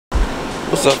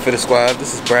What's up, Fitted Squad?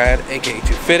 This is Brad, aka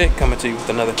Too Fitted, coming to you with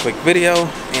another quick video.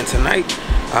 And tonight,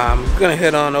 I'm gonna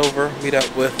head on over, meet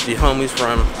up with the homies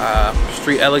from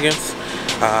Street Elegance.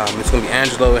 It's gonna be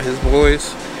Angelo and his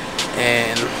boys,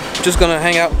 and just gonna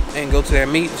hang out and go to their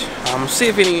meet. See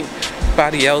if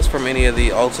anybody else from any of the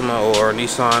Altima or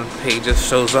Nissan pages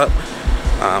shows up.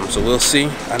 So we'll see.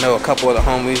 I know a couple of the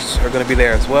homies are gonna be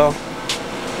there as well.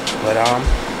 But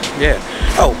yeah.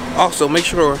 Oh, also make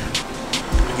sure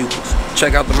you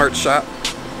check out the merch shop.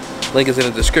 Link is in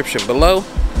the description below.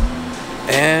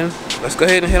 And let's go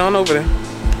ahead and head on over there.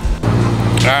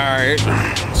 Alright,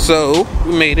 so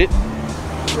we made it.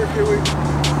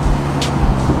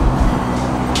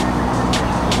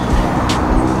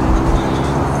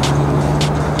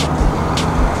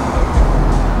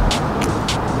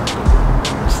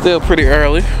 Still pretty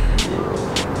early.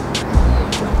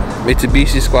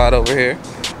 Mitsubishi squad over here.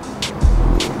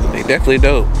 They definitely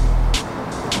dope.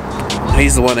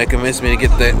 He's the one that convinced me to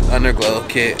get that underglow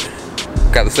kit.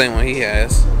 Got the same one he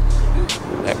has.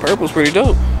 That purple's pretty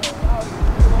dope.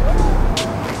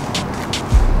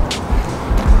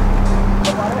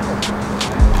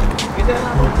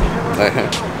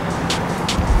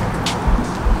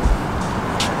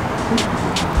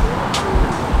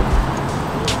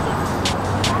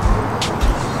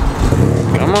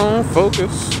 Come on,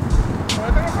 focus.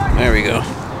 There we go.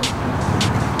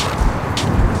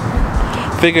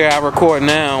 Figure I record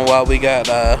now while we got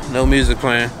no music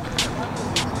playing.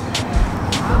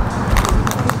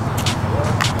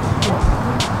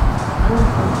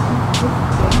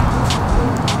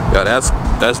 Yo,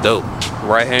 that's dope.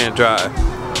 Right hand drive.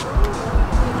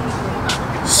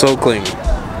 So clean.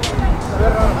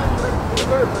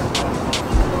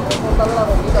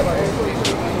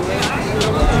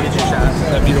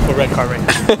 That beautiful red car right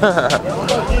now.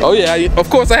 Oh yeah, of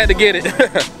course I had to get it.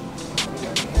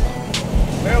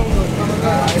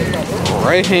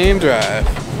 Right hand drive.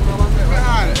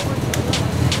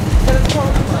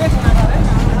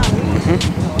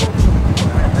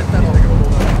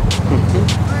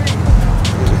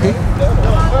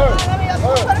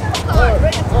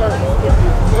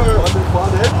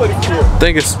 I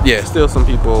think it's, yeah, still some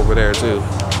people over there too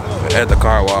at the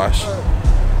car wash.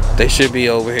 They should be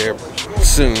over here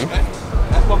soon.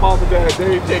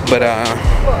 But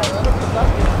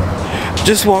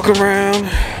just walk around,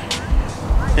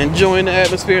 enjoying the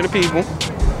atmosphere and the people.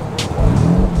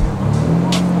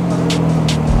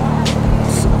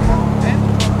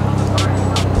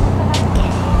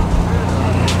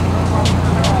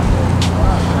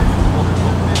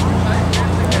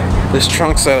 This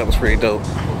trunk setup is pretty dope.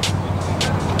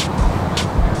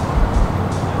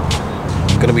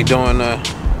 Gonna be doing the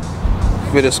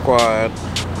Fitted Squad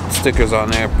stickers on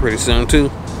there pretty soon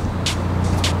too.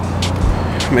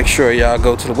 Make sure y'all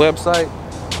go to the website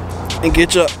and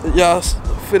get y'all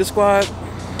Fitted Squad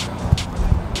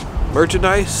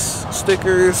merchandise,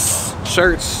 stickers,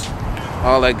 shirts,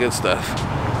 all that good stuff.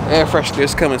 Air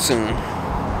fresheners coming soon.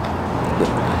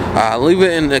 Leave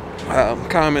it in the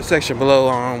comment section below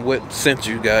on what scent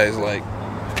you guys like.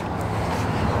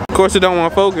 Of course, it don't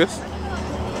want to focus.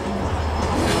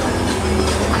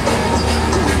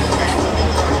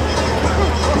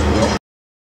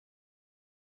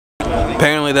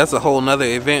 Apparently that's a whole nother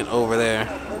event over there.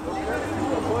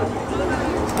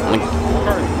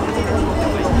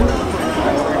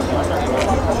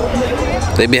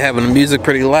 They be having the music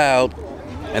pretty loud,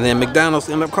 and then McDonald's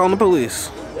end up calling the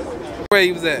police. Where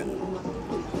he was at?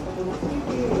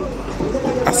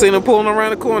 I seen him pulling around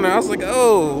the corner. I was like,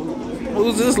 oh,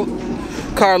 who's this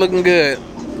car looking good?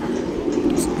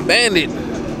 It's Bandit.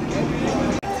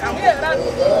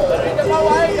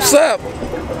 What's up?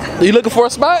 You looking for a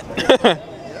spot? Too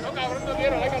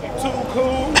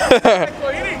cool.